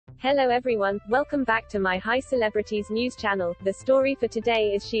Hello everyone, welcome back to my High Celebrities news channel. The story for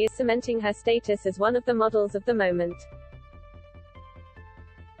today is she is cementing her status as one of the models of the moment.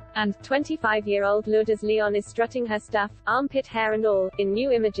 And 25-year-old Lourdes Leon is strutting her stuff, armpit hair and all, in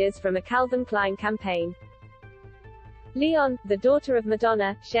new images from a Calvin Klein campaign. Leon, the daughter of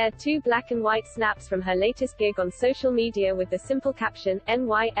Madonna, shared two black and white snaps from her latest gig on social media with the simple caption,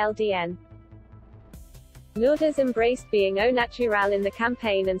 NYLDN. Lourdes embraced being au naturel in the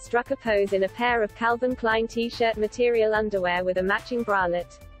campaign and struck a pose in a pair of Calvin Klein t-shirt material underwear with a matching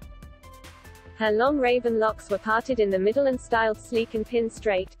bralette. Her long raven locks were parted in the middle and styled sleek and pinned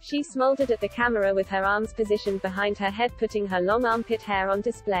straight. She smoldered at the camera with her arms positioned behind her head, putting her long armpit hair on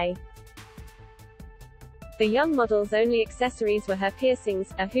display. The young model's only accessories were her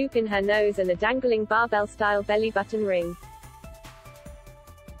piercings, a hoop in her nose and a dangling barbell-style belly button ring.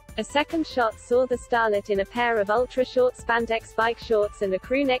 A second shot saw the starlet in a pair of ultra-short spandex bike shorts and a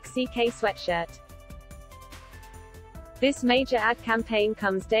crewneck CK sweatshirt. This major ad campaign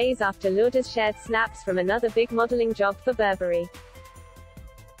comes days after Lourdes shared snaps from another big modeling job for Burberry.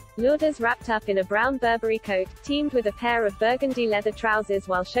 Lourdes wrapped up in a brown Burberry coat, teamed with a pair of burgundy leather trousers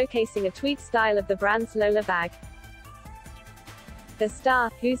while showcasing a tweed style of the brand's Lola bag. The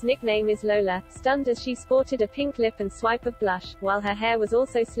star, whose nickname is Lola, stunned as she sported a pink lip and swipe of blush, while her hair was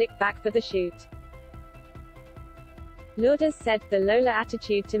also slicked back for the shoot. Lourdes said, "The Lola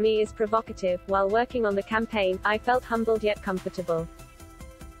attitude to me is provocative. While working on the campaign, I felt humbled yet comfortable.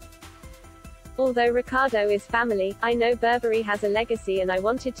 Although Ricardo is family, I know Burberry has a legacy and I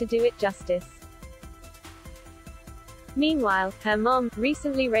wanted to do it justice." Meanwhile, her mom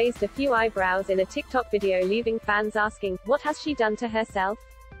recently raised a few eyebrows in a TikTok video, leaving fans asking, what has she done to herself?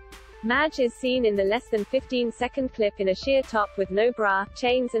 Madge is seen in the less than 15-second clip in a sheer top with no bra,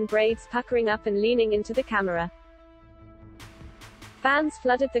 chains and braids, puckering up and leaning into the camera. Fans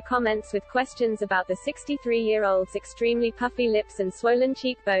flooded the comments with questions about the 63-year-old's extremely puffy lips and swollen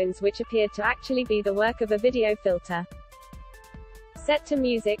cheekbones, which appeared to actually be the work of a video filter. Set to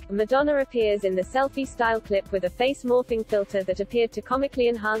music, Madonna appears in the selfie-style clip with a face-morphing filter that appeared to comically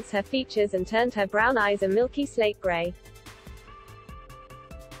enhance her features and turned her brown eyes a milky slate gray.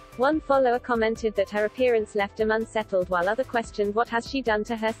 One follower commented that her appearance left him unsettled, while others questioned what has she done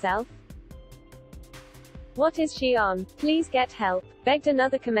to herself? What is she on? Please get help, begged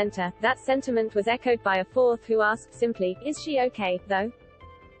another commenter. That sentiment was echoed by a fourth who asked simply, is she okay, though?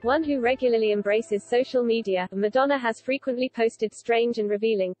 One who regularly embraces social media, Madonna has frequently posted strange and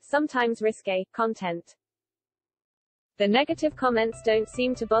revealing, sometimes risque, content. The negative comments don't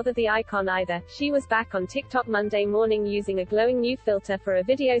seem to bother the icon either. She was back on TikTok Monday morning using a glowing new filter for a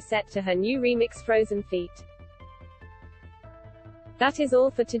video set to her new remix Frozen Feet. That is all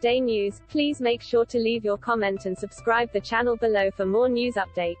for today news. Please make sure to leave your comment and subscribe the channel below for more news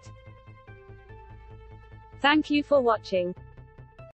update. Thank you for watching.